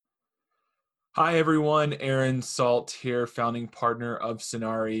Hi, everyone. Aaron Salt here, founding partner of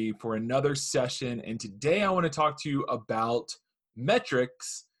Sonari, for another session. And today I want to talk to you about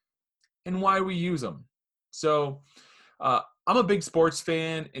metrics and why we use them. I'm a big sports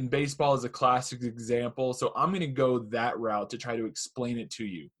fan, and baseball is a classic example. So I'm going to go that route to try to explain it to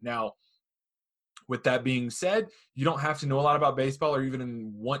you. Now, with that being said, you don't have to know a lot about baseball or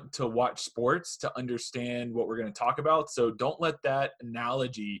even want to watch sports to understand what we're going to talk about. So don't let that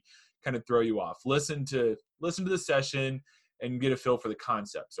analogy kind of throw you off. Listen to the session and get a feel for the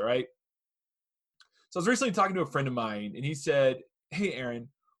concepts. All right. So I was recently talking to a friend of mine, and he said, "Hey, Aaron,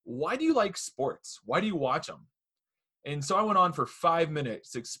 why do you like sports? Why do you watch them?" And so I went on for 5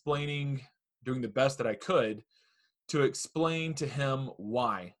 minutes explaining, doing the best that I could to explain to him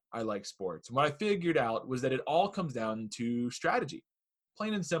why I like sports. And what I figured out was that it all comes down to strategy,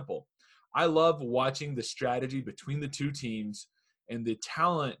 plain and simple. I love watching the strategy between the two teams and the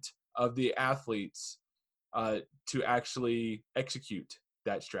talent of the athletes to actually execute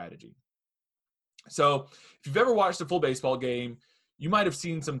that strategy. So, if you've ever watched a full baseball game, you might have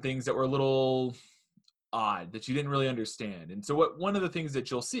seen some things that were a little odd that you didn't really understand. And so one of the things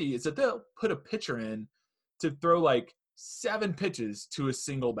that you'll see is that they'll put a pitcher in to throw like 7 pitches to a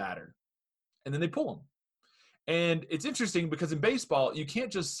single batter, and then they pull them. And it's interesting because in baseball, you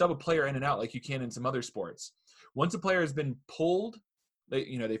can't just sub a player in and out like you can in some other sports. Once a player has been pulled,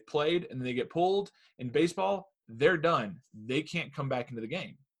 they've played and then they get pulled. In baseball, they're done. They can't come back into the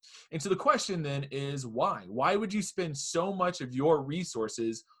game. And so the question then is why? Why would you spend so much of your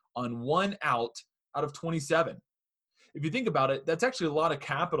resources on one out of 27? If you think about it, that's actually a lot of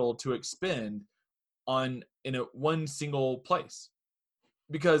capital to expend on in a one single place.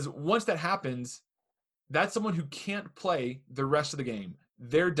 Because once that happens, that's someone who can't play the rest of the game.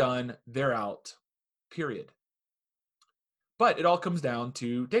 They're done, they're out, period. But it all comes down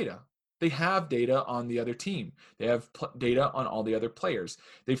to data. They have data on the other team. They have data on all the other players.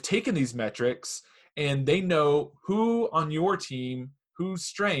 They've taken these metrics and they know who on your team, whose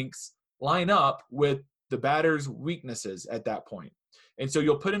strengths line up with the batter's weaknesses at that point. And so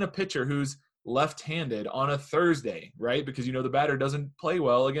you'll put in a pitcher who's left-handed on a Thursday, right? Because the batter doesn't play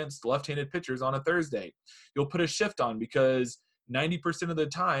well against left-handed pitchers on a Thursday. You'll put a shift on because 90% of the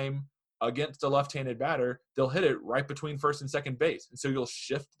time against a left-handed batter, they'll hit it right between first and second base. And so you'll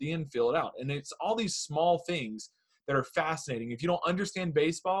shift the infield out. And it's all these small things that are fascinating. If you don't understand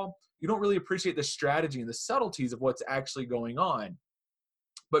baseball, you don't really appreciate the strategy and the subtleties of what's actually going on.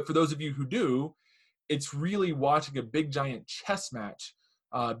 But for those of you who do, it's really watching a big giant chess match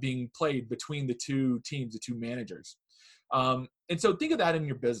being played between the two teams, the two managers. And so think of that in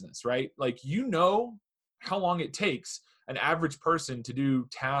your business, right? Like, how long it takes an average person to do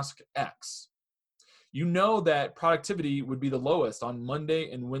task X. You know that productivity would be the lowest on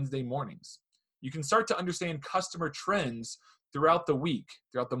Monday and Wednesday mornings. You can start to understand customer trends throughout the week,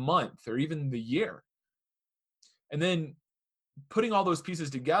 throughout the month, or even the year. And then putting all those pieces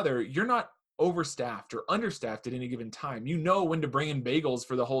together, you're not overstaffed or understaffed at any given time. You know when to bring in bagels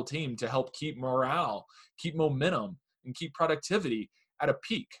for the whole team to help keep morale, keep momentum, and keep productivity at a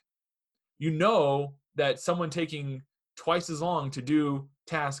peak. You know that someone taking twice as long to do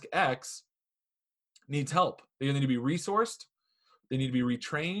task X needs help. They either need to be resourced, they need to be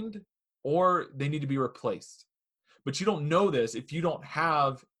retrained, or they need to be replaced. But you don't know this if you don't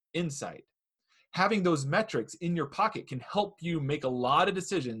have insight. Having those metrics in your pocket can help you make a lot of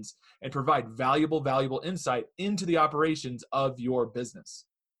decisions and provide valuable insight into the operations of your business.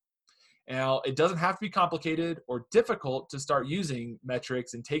 Now, it doesn't have to be complicated or difficult to start using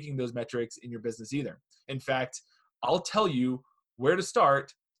metrics and taking those metrics in your business either. In fact, I'll tell you where to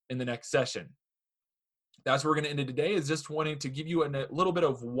start in the next session. That's where we're going to end it today, is just wanting to give you a little bit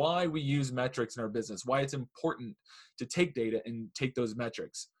of why we use metrics in our business, why it's important to take data and take those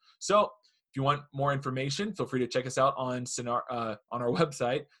metrics. So if you want more information, feel free to check us out on our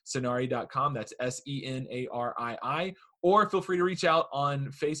website, sonari.com. That's Senarii. Or feel free to reach out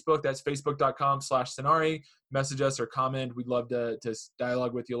on Facebook. That's facebook.com/Sonari. Message us or comment. We'd love to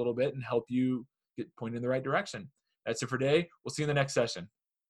dialogue with you a little bit and help you get pointed in the right direction. That's it for today. We'll see you in the next session.